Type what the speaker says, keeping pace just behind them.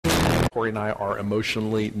Corri and I are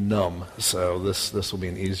emotionally numb, so this will be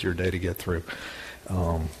an easier day to get through.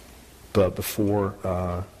 But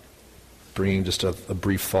before bringing just a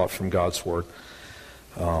brief thought from God's Word,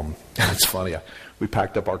 it's funny. We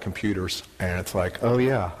packed up our computers, and it's like, oh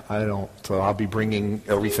yeah, I'll be bringing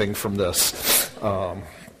everything from this.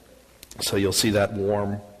 So you'll see that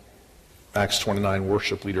warm Acts 29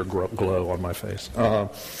 worship leader glow on my face.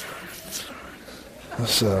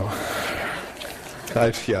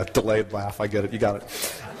 Delayed laugh. I get it. You got it.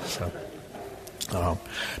 So,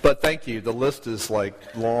 but thank you. The list is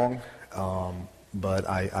long, but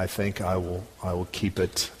I think I will keep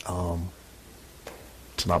it to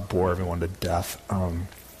not bore everyone to death.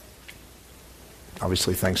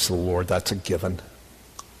 Obviously, thanks to the Lord, that's a given.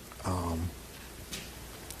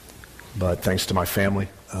 But thanks to my family,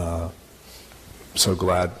 so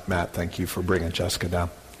glad, Matt. Thank you for bringing Jessica down.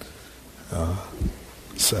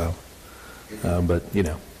 But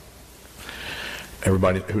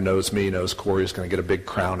everybody who knows me knows Corri is going to get a big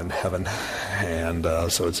crown in heaven, and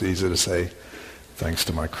so it's easy to say thanks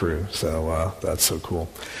to my crew. So that's so cool.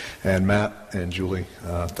 And Matt and Julie,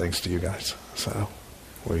 thanks to you guys. So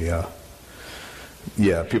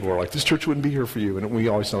people are like, this church wouldn't be here for you, and we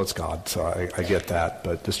always know it's God. So I get that,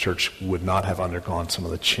 but this church would not have undergone some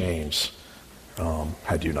of the change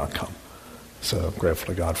had you not come. So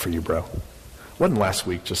grateful to God for you, bro. Wasn't last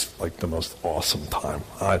week just like the most awesome time?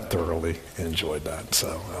 I thoroughly enjoyed that,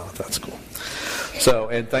 so that's cool. So,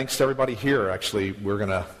 and thanks to everybody here. Actually,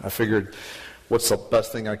 I figured, what's the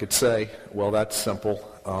best thing I could say? Well, that's simple.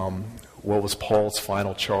 What was Paul's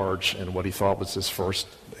final charge and what he thought was his first?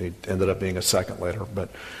 It ended up being a second later, but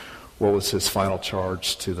what was his final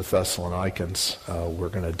charge to the Thessalonians? We're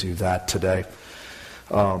going to do that today.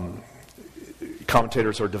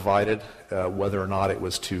 Commentators are divided whether or not it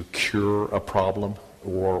was to cure a problem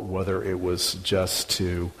or whether it was just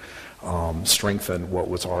to strengthen what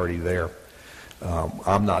was already there.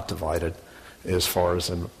 I'm not divided as far as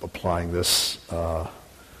in applying this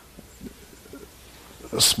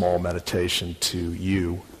small meditation to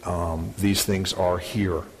you. These things are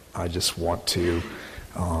here. I just want to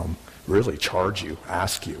really charge you,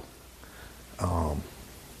 ask you,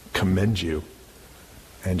 commend you,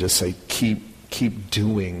 and just say keep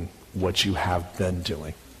doing what you have been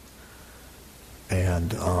doing.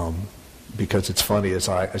 And because it's funny, as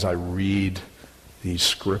I read these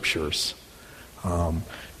scriptures,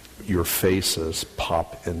 your faces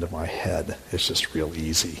pop into my head. It's just real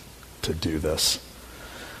easy to do this.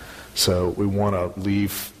 So we want to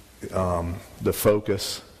leave the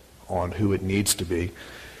focus on who it needs to be.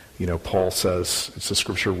 Paul says, it's a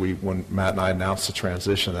scripture when Matt and I announced the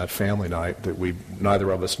transition that family night, that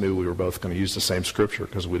neither of us knew we were both going to use the same scripture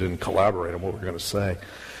because we didn't collaborate on what we were going to say.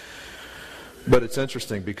 But it's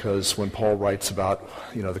interesting because when Paul writes about,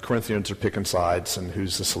 the Corinthians are picking sides and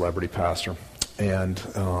who's the celebrity pastor. And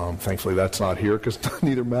thankfully that's not here because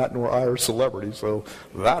neither Matt nor I are celebrities, so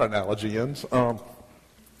that analogy ends.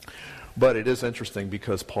 But it is interesting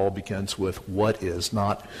because Paul begins with what is,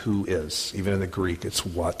 not who is. Even in the Greek, it's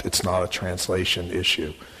what. It's not a translation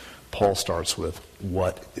issue. Paul starts with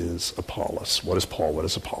what is Apollos? What is Paul? What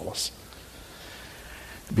is Apollos?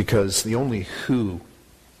 Because the only who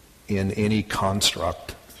in any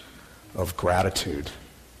construct of gratitude,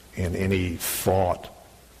 in any thought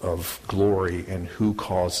of glory, and who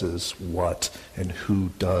causes what and who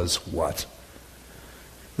does what,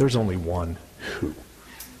 there's only one who.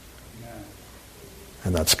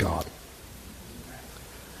 And that's God.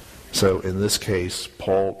 So in this case,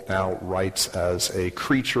 Paul now writes as a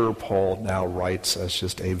creature. Paul now writes as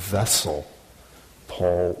just a vessel.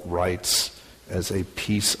 Paul writes as a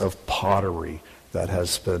piece of pottery that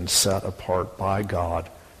has been set apart by God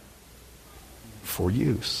for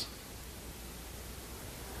use.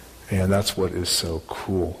 And that's what is so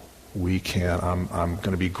cool. I'm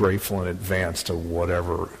going to be grateful in advance to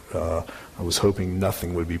whatever. I was hoping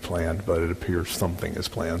nothing would be planned, but it appears something is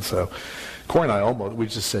planned. So Corri and I we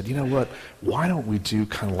just said, you know what? Why don't we do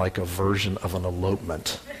kind of like a version of an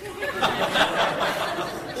elopement?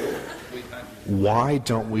 Why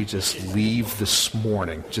don't we just leave this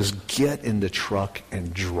morning? Just get in the truck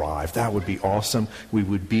and drive. That would be awesome. We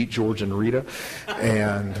would beat George and Rita,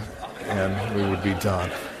 and we would be done.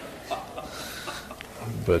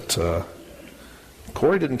 But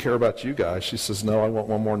Corri didn't care about you guys. She says, no, I want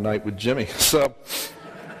one more night with Jimmy. So,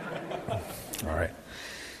 all right.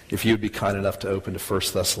 If you'd be kind enough to open to 1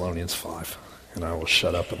 Thessalonians 5, and I will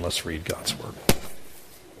shut up and let's read God's Word.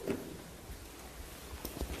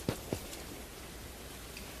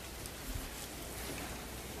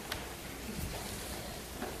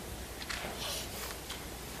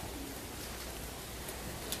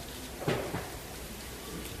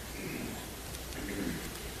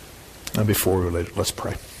 And before we relate, let's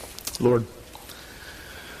pray. Lord,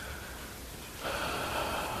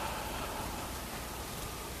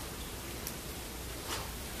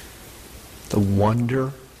 the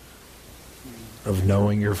wonder of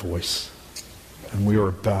knowing your voice. And we are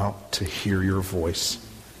about to hear your voice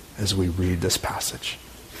as we read this passage.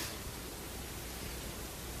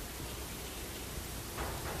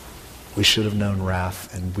 We should have known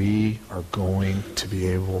wrath, and we are going to be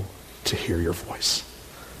able to hear your voice.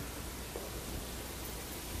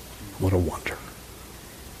 What a wonder.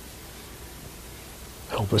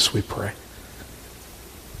 Help us, we pray.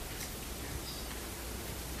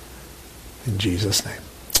 In Jesus' name,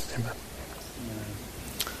 amen.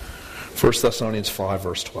 1 Thessalonians 5,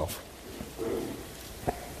 verse 12.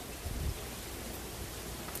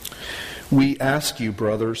 We ask you,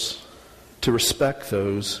 brothers, to respect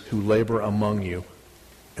those who labor among you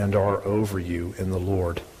and are over you in the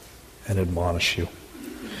Lord and admonish you,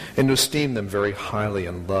 and to esteem them very highly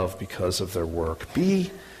in love because of their work.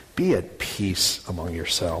 Be at peace among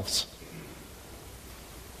yourselves.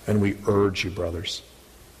 And we urge you, brothers,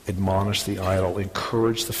 admonish the idle,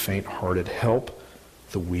 encourage the faint-hearted, help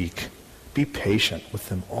the weak. Be patient with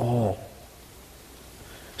them all.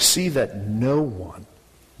 See that no one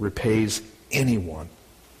repays anyone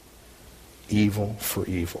evil for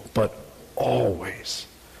evil, but always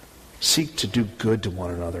seek to do good to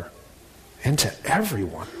one another and to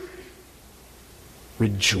everyone.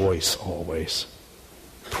 Rejoice always.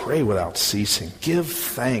 Pray without ceasing. Give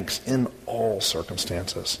thanks in all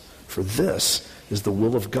circumstances, for this is the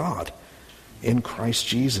will of God in Christ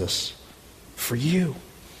Jesus for you.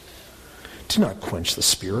 Do not quench the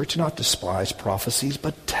spirit. Do not despise prophecies,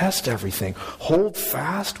 but test everything. Hold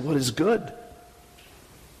fast what is good.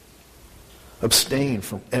 Abstain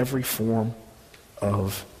from every form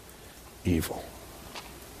of evil.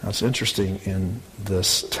 Now it's interesting in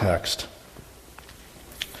this text.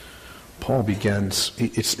 Paul begins,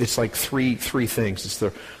 it's like three things. It's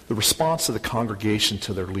the response of the congregation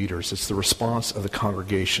to their leaders. It's the response of the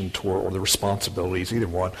congregation toward, or the responsibilities, either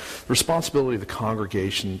one. The responsibility of the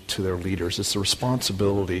congregation to their leaders. It's the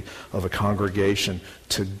responsibility of a congregation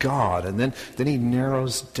to God. And then he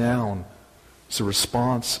narrows down. It's the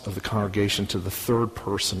response of the congregation to the third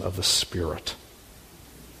person of the Spirit.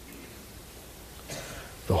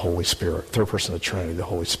 The Holy Spirit. Third person of the Trinity, the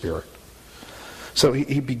Holy Spirit. So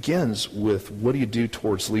he begins with, what do you do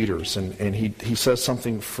towards leaders? And he says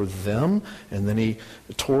something for them, and then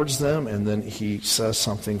towards them, and then he says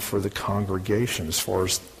something for the congregation as far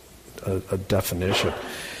as a definition.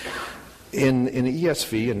 In the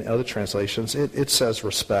ESV and other translations, it says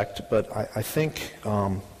respect, but I think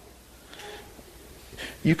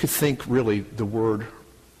you could think really the word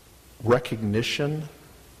recognition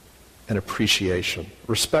and appreciation.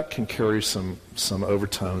 Respect can carry some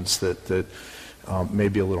overtones that may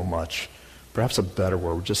be a little much. Perhaps a better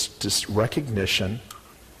word, just recognition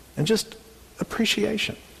and just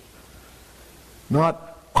appreciation.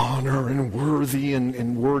 Not honor and worthy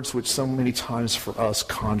and words which so many times for us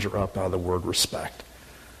conjure up out of the word respect.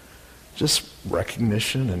 Just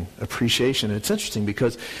recognition and appreciation. And it's interesting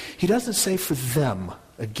because he doesn't say for them.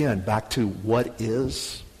 Again, back to what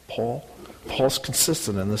is Paul. Paul's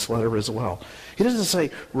consistent in this letter as well. He doesn't say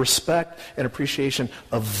respect and appreciation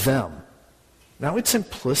of them. Now, it's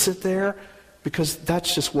implicit there because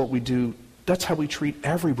that's just what we do. That's how we treat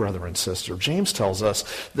every brother and sister. James tells us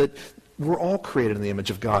that we're all created in the image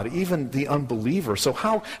of God, even the unbeliever. So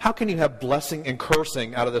how can you have blessing and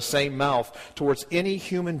cursing out of the same mouth towards any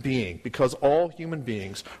human being? Because all human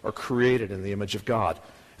beings are created in the image of God.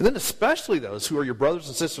 And then especially those who are your brothers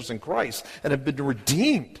and sisters in Christ and have been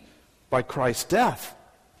redeemed by Christ's death.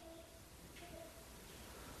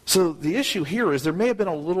 So the issue here is there may have been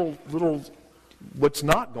a little what's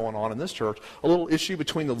not going on in this church, a little issue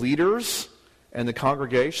between the leaders and the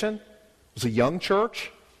congregation. It was a young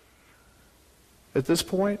church at this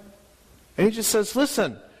point. And he just says,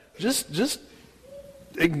 listen, just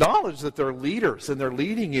acknowledge that they're leaders and they're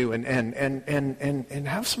leading you and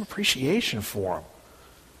have some appreciation for them.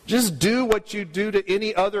 Just do what you do to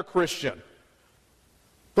any other Christian.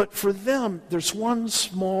 But for them, there's one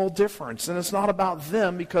small difference, and it's not about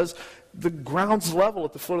them because the ground's level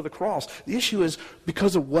at the foot of the cross. The issue is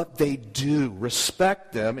because of what they do.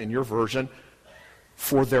 Respect them, in your version,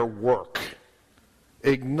 for their work.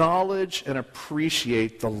 Acknowledge and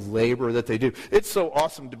appreciate the labor that they do. It's so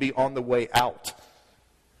awesome to be on the way out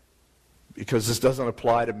because this doesn't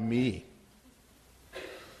apply to me.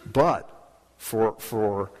 But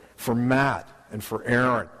for Matt and for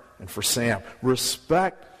Aaron and for Sam,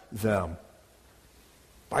 respect them.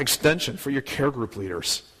 By extension, for your care group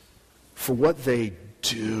leaders, for what they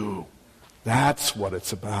do. That's what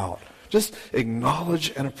it's about. Just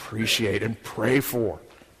acknowledge and appreciate and pray for.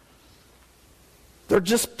 They're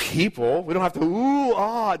just people. We don't have to,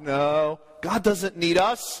 no. God doesn't need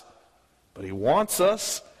us, but He wants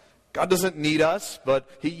us. God doesn't need us, but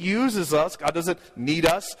He uses us. God doesn't need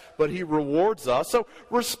us, but He rewards us. So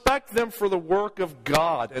respect them for the work of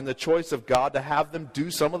God and the choice of God to have them do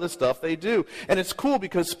some of the stuff they do. And it's cool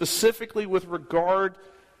because specifically with regard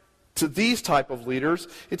to these type of leaders,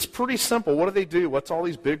 it's pretty simple. What do? What's all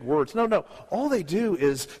these big words? No. All they do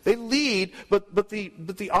is they lead, but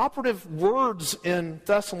the operative words in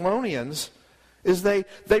Thessalonians is they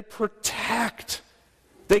protect.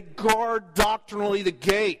 They guard doctrinally the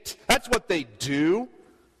gate. That's what they do.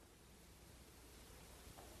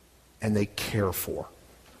 And they care for,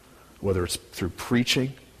 whether it's through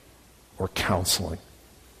preaching or counseling,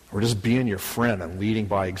 or just being your friend and leading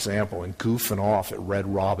by example and goofing off at Red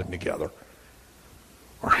Robin together,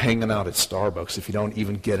 or hanging out at Starbucks if you don't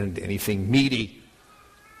even get into anything meaty.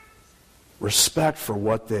 Respect for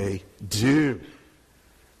what they do.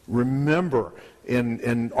 Remember,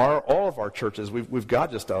 in all of our churches, we've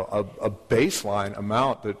got just a baseline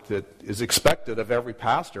amount that is expected of every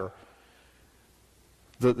pastor.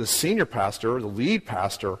 The senior pastor, the lead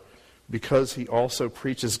pastor, because he also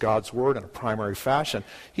preaches God's Word in a primary fashion,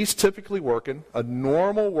 he's typically working, a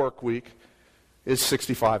normal work week is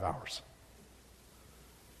 65 hours.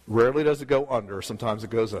 Rarely does it go under, sometimes it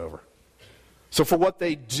goes over. So for what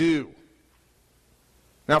they do,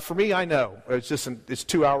 now, for me, I know it's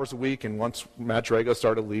 2 hours a week, and once Matt Drago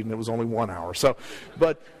started leading, it was only 1 hour. So,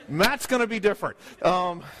 but Matt's going to be different.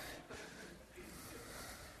 And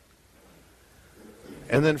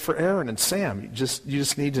then for Aaron and Sam, you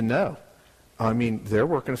just need to know. I mean, they're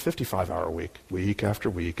working a 55-hour week, week after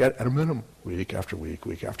week, at a minimum, week after week,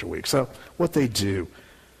 week after week. So what they do,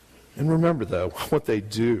 and remember though, what they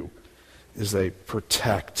do is they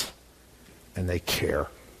protect and they care.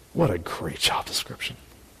 What a great job description.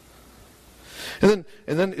 And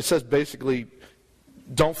then it says basically,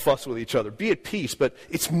 don't fuss with each other. Be at peace. But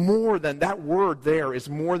it's more than, that word there is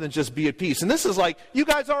more than just be at peace. And this is like, you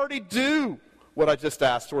guys already do what I just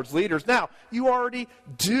asked towards leaders. Now, you already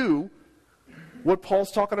do what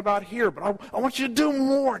Paul's talking about here. But I want you to do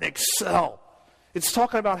more and excel. It's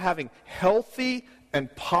talking about having healthy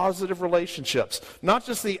and positive relationships. Not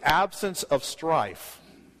just the absence of strife,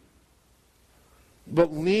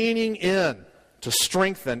 but leaning in to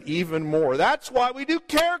strengthen even more. That's why we do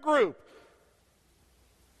care group.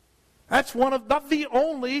 That's not the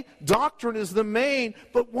only, doctrine is the main,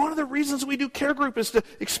 but one of the reasons we do care group is to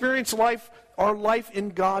experience our life in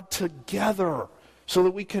God together, so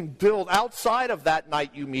that we can build outside of that night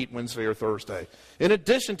you meet Wednesday or Thursday, in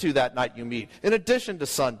addition to that night you meet, in addition to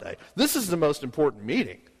Sunday. This is the most important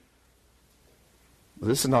meeting. But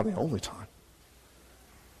this is not the only time.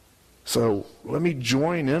 So let me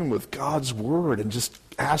join in with God's Word and just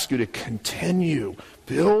ask you to continue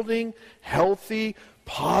building healthy,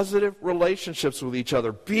 positive relationships with each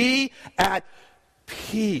other. Be at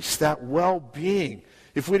peace, that well-being.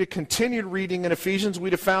 If we'd have continued reading in Ephesians,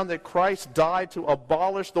 we'd have found that Christ died to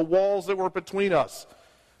abolish the walls that were between us.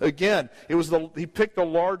 Again, he picked the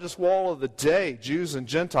largest wall of the day, Jews and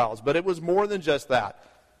Gentiles, but it was more than just that.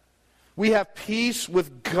 We have peace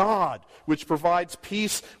with God, which provides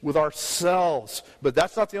peace with ourselves. But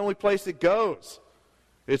that's not the only place it goes.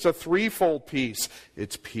 It's a threefold peace.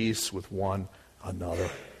 It's peace with one another.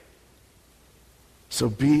 So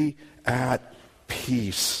be at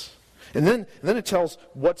peace. And then it tells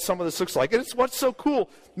what some of this looks like. And it's what's so cool.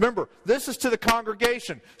 Remember, this is to the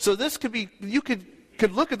congregation. So this could be, you could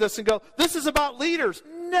look at this and go, this is about leaders.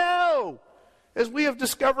 No! As we have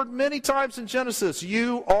discovered many times in Genesis,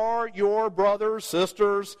 you are your brother's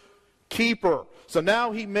sister's keeper. So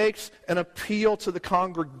now he makes an appeal to the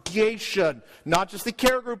congregation, not just the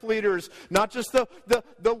care group leaders, not just the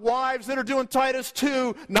wives that are doing Titus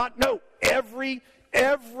 2,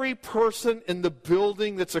 every person in the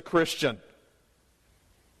building that's a Christian.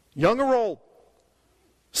 Young or old,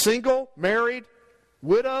 single, married,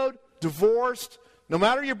 widowed, divorced, no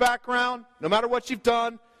matter your background, no matter what you've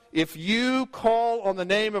done, if you call on the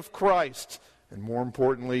name of Christ, and more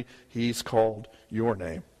importantly, He's called your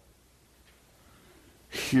name.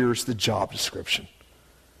 Here's the job description.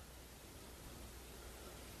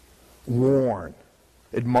 Warn.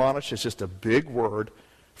 Admonish is just a big word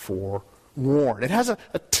for warn. It has a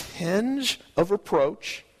tinge of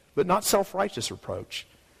reproach, but not self-righteous reproach.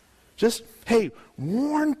 Just, hey,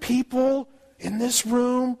 warn people in this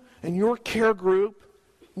room, in your care group.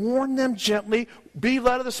 Warn them gently. Be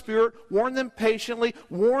led of the Spirit. Warn them patiently.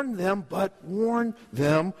 Warn them, but warn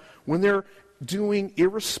them when they're doing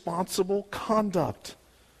irresponsible conduct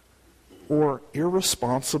or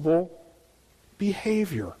irresponsible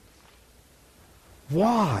behavior.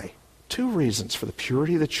 Why? 2 reasons: for the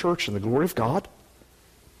purity of the church and the glory of God.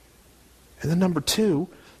 And then number 2,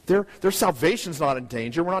 their salvation's not in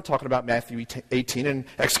danger. We're not talking about Matthew 18 and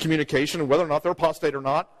excommunication and whether or not they're apostate or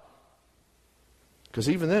not. Because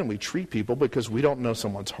even then we treat people, because we don't know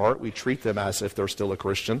someone's heart, we treat them as if they're still a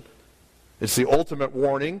Christian. It's the ultimate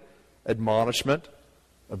warning, admonishment,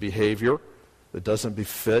 a behavior that doesn't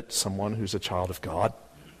befit someone who's a child of God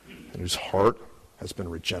and whose heart has been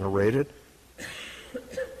regenerated.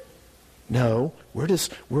 No, we're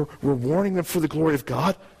warning them for the glory of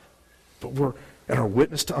God, but in our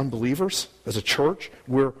witness to unbelievers as a church,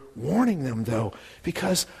 we're warning them though,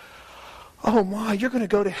 because, oh my, you're going to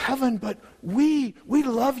go to heaven, but we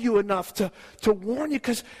love you enough to warn you,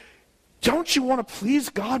 because don't you want to please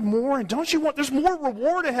God more? And don't you want, there's more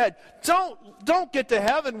reward ahead. Don't get to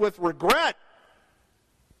heaven with regret.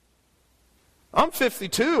 I'm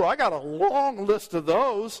 52. I got a long list of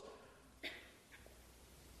those.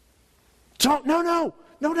 No.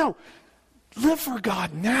 Live for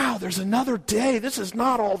God now. There's another day. This is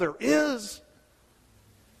not all there is.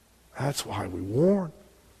 That's why we warn.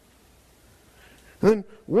 And then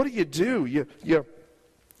what do?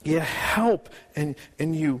 You help and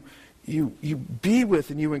you be with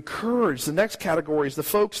and you encourage. The next category is the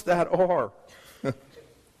folks that are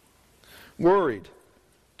worried,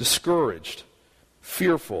 discouraged,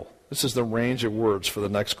 fearful. This is the range of words for the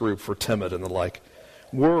next group, for timid and the like.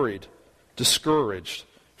 Worried, discouraged,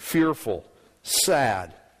 fearful,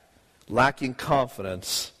 sad, lacking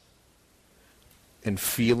confidence, and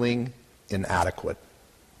feeling inadequate.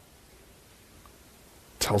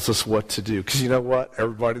 Tells us what to do. Because you know what?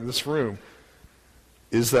 Everybody in this room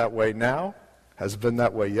is that way now, has been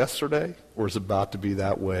that way yesterday, or is about to be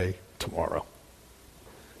that way tomorrow.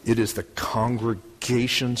 It is the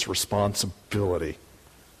congregation's responsibility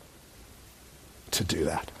to do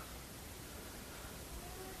that.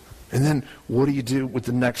 And then what do you do with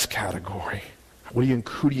the next category? Who do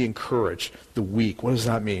you encourage? The weak. What does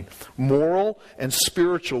that mean? Moral and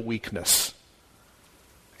spiritual weakness.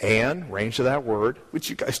 And, range of that word, which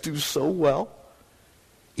you guys do so well,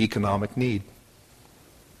 economic need.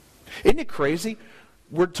 Isn't it crazy?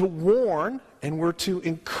 We're to warn and we're to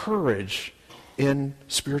encourage in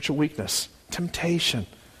spiritual weakness. Temptation.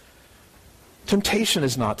 Temptation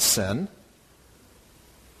is not sin.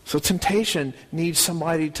 So temptation needs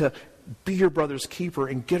somebody to be your brother's keeper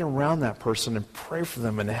and get around that person and pray for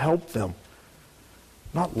them and help them.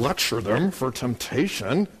 Not lecture them for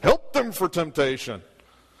temptation. Help them for temptation.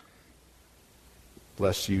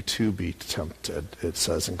 Lest you too be tempted, it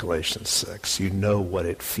says in Galatians 6. You know what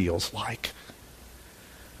it feels like.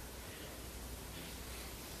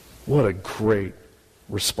 What a great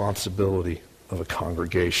responsibility of a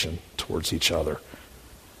congregation towards each other.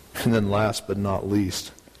 And then last but not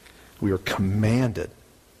least, we are commanded,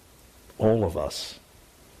 all of us,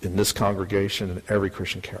 in this congregation and every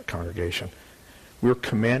Christian congregation, we are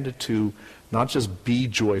commanded to not just be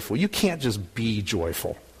joyful. You can't just be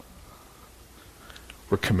joyful.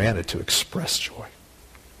 We're commanded to express joy.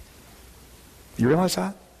 You realize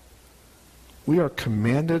that? We are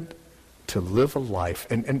commanded to live a life.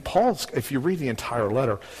 And Paul's, if you read the entire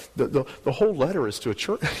letter, the whole letter is to a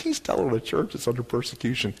church. He's telling a church that's under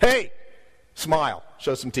persecution, hey, smile,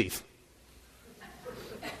 show some teeth.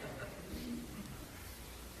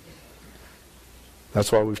 That's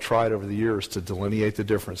why we've tried over the years to delineate the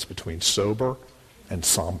difference between sober and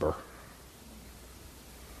somber.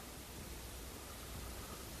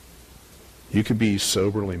 You can be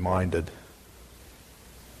soberly minded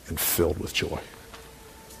and filled with joy.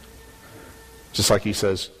 Just like he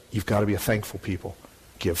says, you've got to be a thankful people.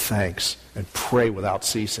 Give thanks and pray without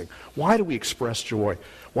ceasing. Why do we express joy?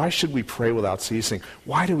 Why should we pray without ceasing?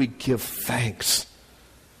 Why do we give thanks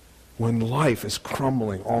when life is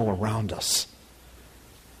crumbling all around us?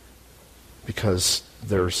 Because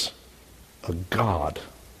there's a God,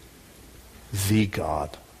 the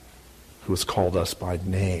God, who has called us by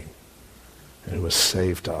name and who has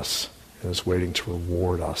saved us and is waiting to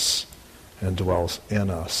reward us and dwells in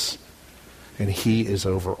us. And he is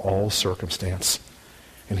over all circumstance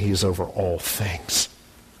and he is over all things.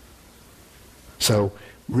 So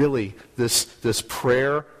really, this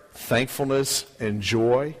prayer, thankfulness, and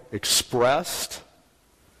joy expressed,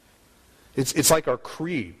 it's like our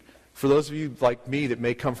creed. For those of you like me that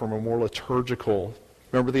may come from a more liturgical,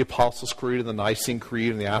 remember the Apostles' Creed and the Nicene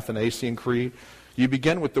Creed and the Athanasian Creed? You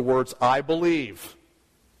begin with the words, I believe.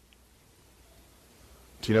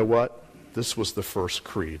 Do you know what? This was the first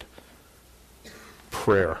creed.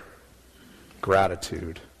 Prayer.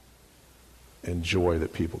 gratitude and joy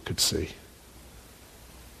that people could see.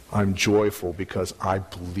 I'm joyful because I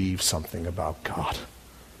believe something about God.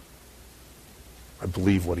 I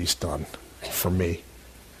believe what he's done for me.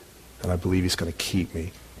 And I believe he's going to keep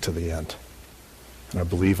me to the end. And I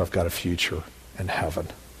believe I've got a future in heaven.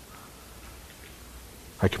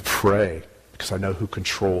 I can pray because I know who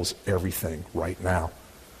controls everything right now.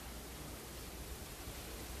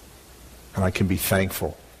 And I can be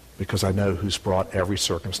thankful because I know who's brought every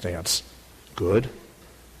circumstance, good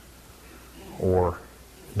or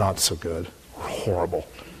not so good or horrible,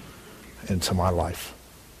 into my life.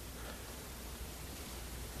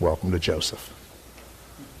 Welcome to Joseph.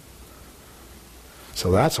 So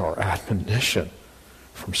that's our admonition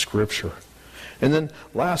from Scripture. And then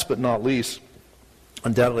last but not least,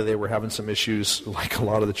 undoubtedly they were having some issues, like a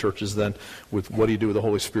lot of the churches then, with what do you do with the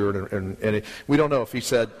Holy Spirit. And we don't know if he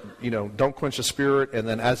said, don't quench the Spirit, and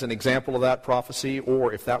then as an example of that prophecy,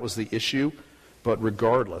 or if that was the issue. But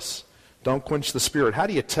regardless, don't quench the Spirit. How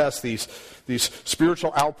do you test these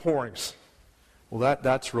spiritual outpourings? Well,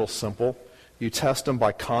 that's real simple. You test them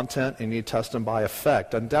by content and you test them by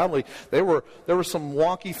effect. Undoubtedly, there were some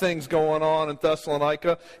wonky things going on in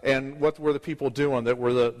Thessalonica, and what were the people doing that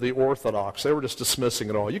were the Orthodox? They were just dismissing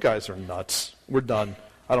it all. You guys are nuts. We're done.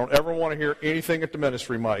 I don't ever want to hear anything at the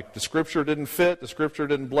ministry, Mike. The Scripture didn't fit. The Scripture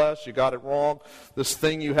didn't bless. You got it wrong. This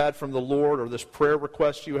thing you had from the Lord, or this prayer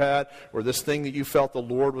request you had, or this thing that you felt the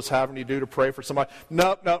Lord was having you do to pray for somebody.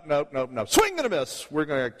 Nope. Swing and a miss. We're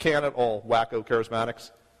going to can it all, wacko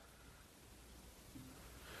charismatics.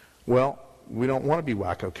 Well, we don't want to be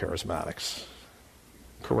wacko charismatics.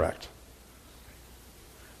 Correct.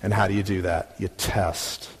 And how do you do that? You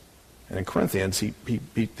test. And in Corinthians, he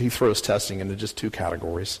throws testing into just two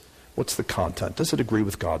categories. What's the content? Does it agree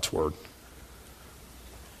with God's Word?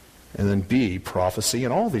 And then B, prophecy,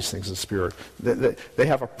 and all these things in the Spirit. They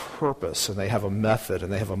have a purpose, and they have a method,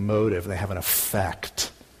 and they have a motive, and they have an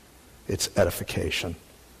effect. It's edification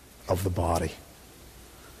of the body.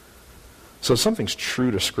 So if something's true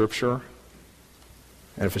to Scripture,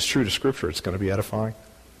 and if it's true to Scripture, it's going to be edifying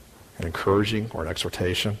and encouraging or an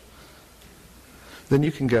exhortation, then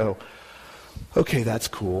you can go, okay, that's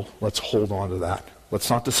cool. Let's hold on to that. Let's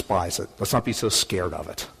not despise it. Let's not be so scared of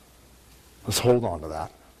it. Let's hold on to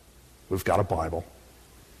that. We've got a Bible.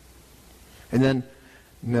 And then,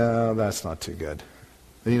 no, that's not too good.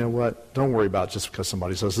 And you know what? Don't worry about it just because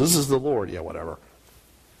somebody says, this is the Lord. Yeah, whatever.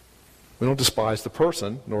 We don't despise the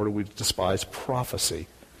person, nor do we despise prophecy.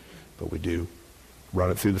 But we do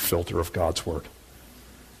run it through the filter of God's Word.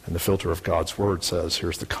 And the filter of God's Word says,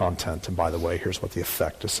 here's the content, and by the way, here's what the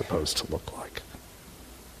effect is supposed to look like.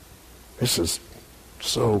 This is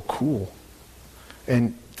so cool.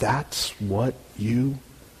 And that's what you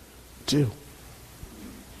do.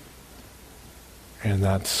 And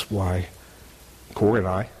that's why Corri and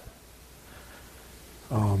I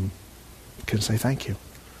can say thank you.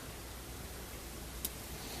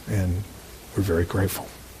 And we're very grateful.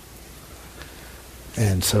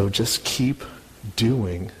 And so just keep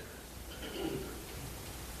doing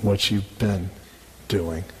what you've been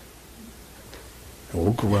doing. And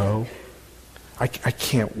we'll grow. I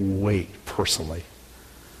can't wait, personally,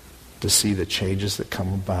 to see the changes that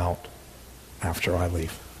come about after I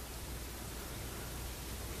leave.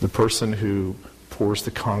 The person who pours the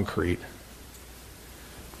concrete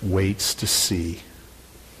waits to see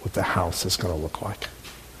what the house is going to look like.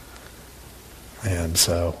 And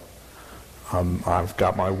so I've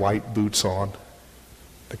got my white boots on.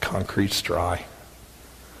 The concrete's dry.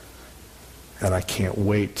 And I can't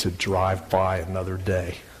wait to drive by another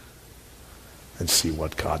day and see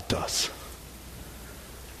what God does.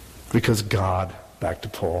 Because God, back to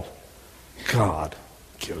Paul, God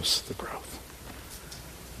gives the growth.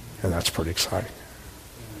 And that's pretty exciting.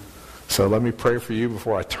 So let me pray for you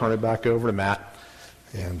before I turn it back over to Matt.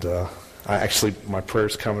 And my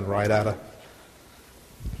prayer's coming right out of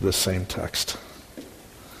this same text.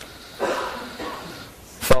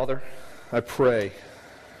 Father, I pray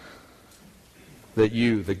that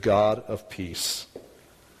you, the God of peace,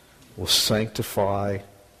 will sanctify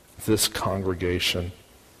this congregation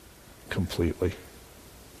completely.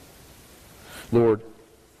 Lord,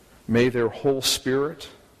 may their whole spirit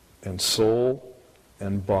and soul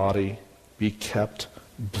and body be kept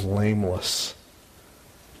blameless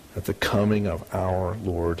at the coming of our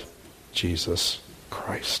Lord Jesus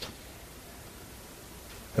Christ.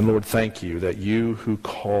 And Lord, thank you that you who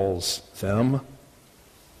calls them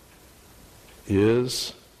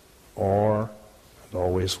is, are, and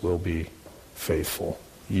always will be faithful.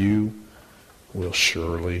 You will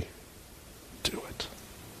surely do it.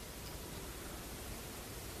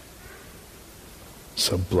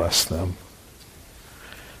 So bless them.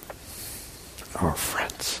 Our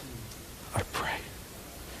friends, I pray.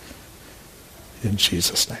 In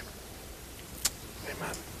Jesus' name.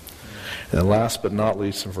 Amen. And last but not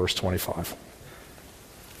least, in verse 25.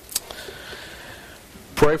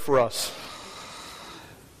 Pray for us.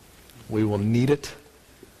 We will need it.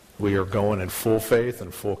 We are going in full faith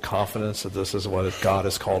and full confidence that this is what God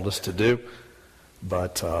has called us to do.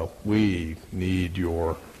 But we need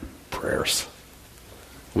your prayers.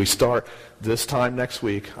 We start this time next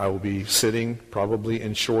week. I will be sitting probably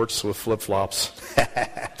in shorts with flip-flops.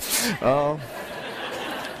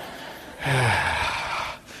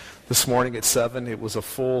 This morning at 7, it was a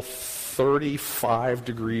full 35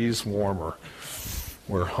 degrees warmer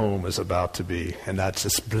where home is about to be. And that's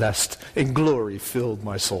just blessed and glory filled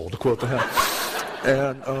my soul, to quote the hymn.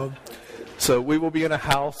 And so we will be in a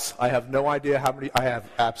house. I have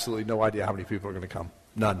absolutely no idea how many people are going to come.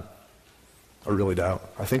 None. I really don't.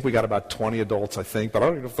 I think we got about 20 adults, but I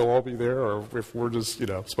don't even know if they'll all be there or if we're just,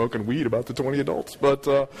 smoking weed about the 20 adults. But,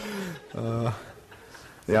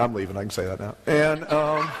 yeah, I'm leaving. I can say that now. And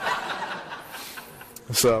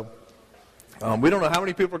so we don't know how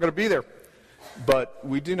many people are going to be there, but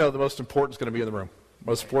we do know the most important is going to be in the room.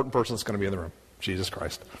 Most important person is going to be in the room, Jesus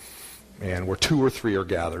Christ. And where 2 or 3 are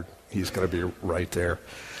gathered, he's going to be right there.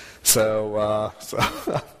 So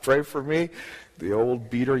pray for me. The old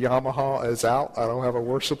beater Yamaha is out. I don't have a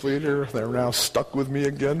worship leader. They're now stuck with me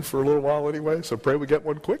again for a little while anyway. So pray we get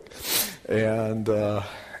one quick. And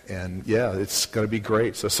yeah, it's going to be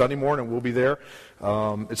great. So Sunday morning we'll be there.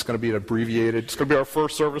 It's going to be an abbreviated. It's going to be our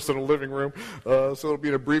first service in a living room. So it'll be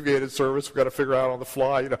an abbreviated service. We've got to figure out on the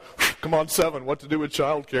fly. Come on 7, what to do with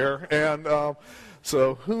childcare. And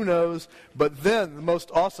so who knows? But then the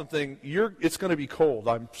most awesome thing, it's going to be cold.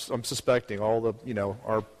 I'm suspecting all the,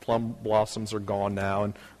 our plum blossoms are gone now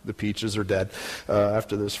and the peaches are dead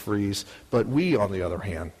after this freeze. But we, on the other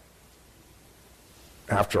hand,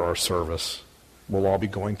 after our service, we'll all be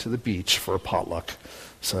going to the beach for a potluck.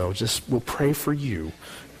 So we'll pray for you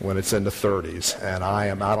when it's in the 30s. And I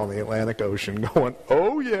am out on the Atlantic Ocean going,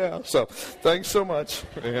 oh yeah. So thanks so much.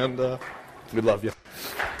 And we love you.